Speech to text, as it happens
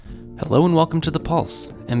Hello and welcome to The Pulse,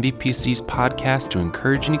 MVPC's podcast to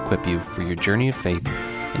encourage and equip you for your journey of faith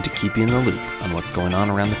and to keep you in the loop on what's going on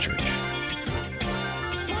around the church.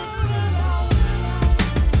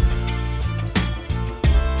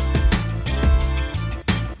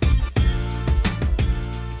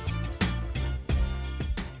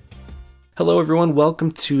 Hello everyone,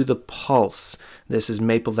 welcome to The Pulse. This is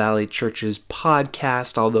Maple Valley Church's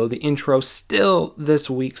podcast, although the intro still this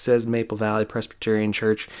week says Maple Valley Presbyterian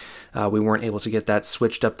Church. We weren't able to get that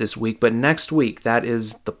switched up this week, but next week, that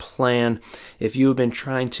is the plan. If you have been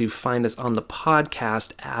trying to find us on the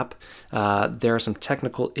podcast app, there are some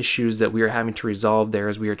technical issues that we are having to resolve there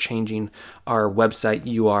as we are changing our website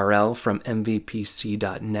URL from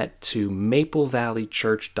mvpc.net to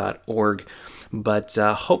maplevalleychurch.org. But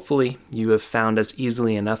hopefully you have found us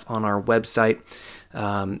easily enough on our website.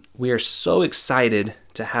 We are so excited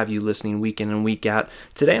to have you listening week in and week out.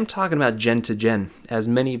 Today I'm talking about Gen to Gen. As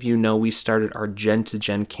many of you know, we started our Gen to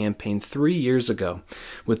Gen campaign 3 years ago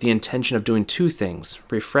with the intention of doing two things: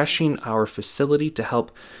 refreshing our facility to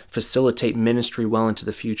help facilitate ministry well into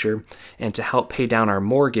the future, and to help pay down our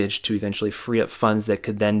mortgage to eventually free up funds that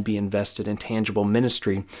could then be invested in tangible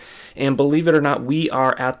ministry. And believe it or not, we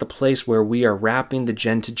are at the place where we are wrapping the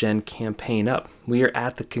Gen to Gen campaign up. We are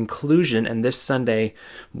at the conclusion, and this Sunday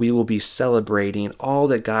we will be celebrating all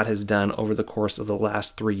that God has done over the course of the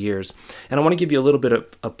last 3 years. And I want to give you a little bit of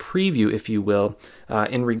a preview, if you will,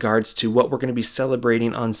 in regards to what we're going to be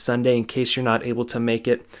celebrating on Sunday in case you're not able to make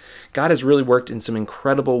it. God has really worked in some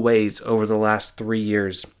incredible ways over the last 3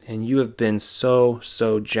 years, and you have been so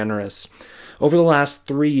generous. Over the last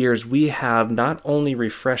 3 years, we have not only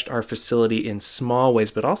refreshed our facility in small ways,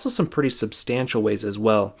 but also some pretty substantial ways as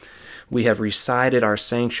well. We have resided our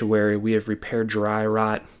sanctuary, we have repaired dry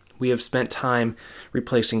rot, we have spent time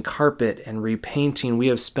replacing carpet and repainting, we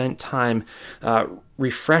have spent time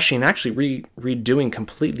refreshing, actually redoing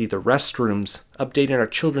completely the restrooms, updating our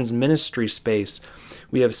children's ministry space.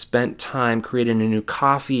 We have spent time creating a new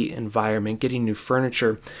coffee environment, getting new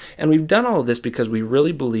furniture. And we've done all of this because we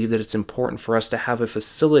really believe that it's important for us to have a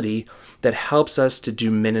facility that helps us to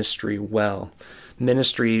do ministry well.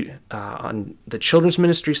 Ministry on the children's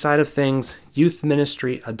ministry side of things, youth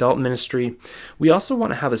ministry, adult ministry. We also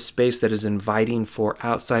want to have a space that is inviting for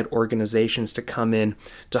outside organizations to come in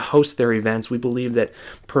to host their events. We believe that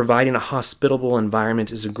providing a hospitable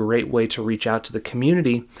environment is a great way to reach out to the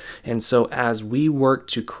community. And so as we work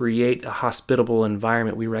to create a hospitable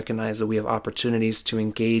environment, we recognize that we have opportunities to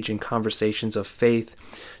engage in conversations of faith,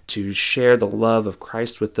 to share the love of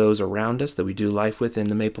Christ with those around us that we do life with in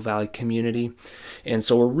the Maple Valley community. And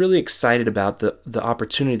so we're really excited about the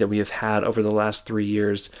opportunity that we have had over the last 3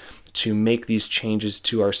 years to make these changes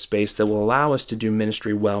to our space that will allow us to do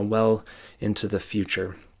ministry well into the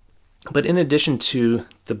future. But in addition to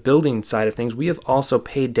the building side of things, we have also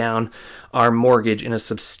paid down our mortgage in a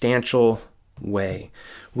substantial way.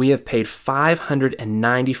 We have paid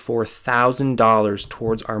 $594,000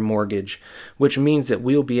 towards our mortgage, which means that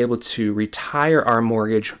we will be able to retire our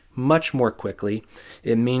mortgage much more quickly.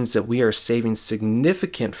 It means that we are saving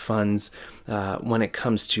significant funds when it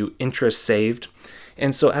comes to interest saved.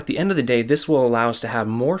 And so at the end of the day, this will allow us to have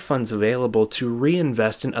more funds available to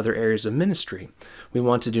reinvest in other areas of ministry. We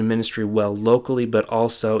want to do ministry well locally, but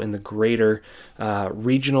also in the greater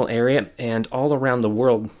regional area and all around the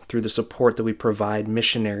world through the support that we provide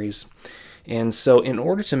missionaries. And so in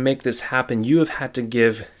order to make this happen, you have had to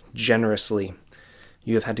give generously.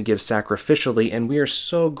 You have had to give sacrificially, and we are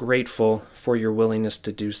so grateful for your willingness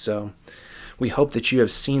to do so. We hope that you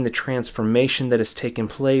have seen the transformation that has taken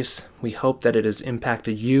place. We hope that it has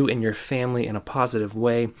impacted you and your family in a positive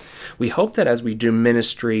way. We hope that as we do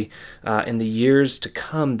ministry in the years to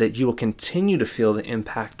come, that you will continue to feel the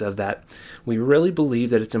impact of that. We really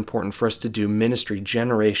believe that it's important for us to do ministry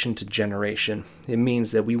generation to generation. It means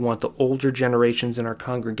that we want the older generations in our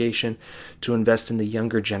congregation to invest in the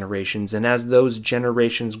younger generations. And as those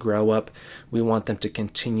generations grow up, we want them to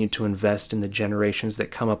continue to invest in the generations that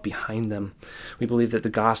come up behind them. We believe that the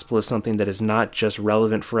gospel is something that is not just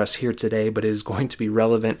relevant for us here today, but it is going to be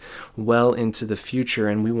relevant well into the future.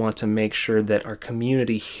 And we want to make sure that our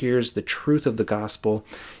community hears the truth of the gospel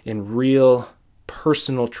in real,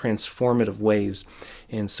 personal, transformative ways.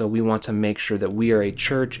 And so we want to make sure that we are a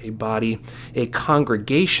church, a body, a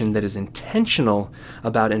congregation that is intentional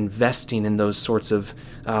about investing in those sorts of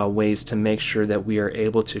ways to make sure that we are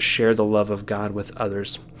able to share the love of God with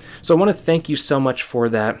others. So I want to thank you so much for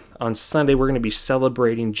that. On Sunday, we're going to be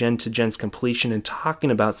celebrating Gen to Gen's completion and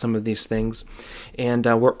talking about some of these things. And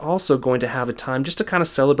we're also going to have a time just to kind of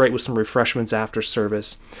celebrate with some refreshments after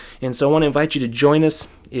service. And so I want to invite you to join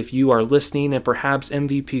us if you are listening, and perhaps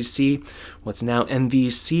MVPC, what's now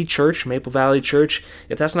MVC Church, Maple Valley Church.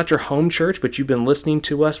 If that's not your home church, but you've been listening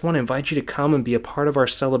to us, I want to invite you to come and be a part of our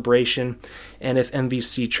celebration. And if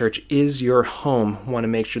MVC Church is your home, I want to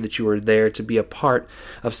make sure that you are there to be a part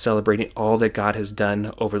of celebrating all that God has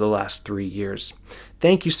done over the last 3 years.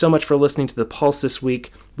 Thank you so much for listening to The Pulse this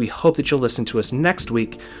week. We hope that you'll listen to us next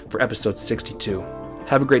week for episode 62.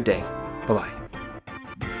 Have a great day. Bye-bye.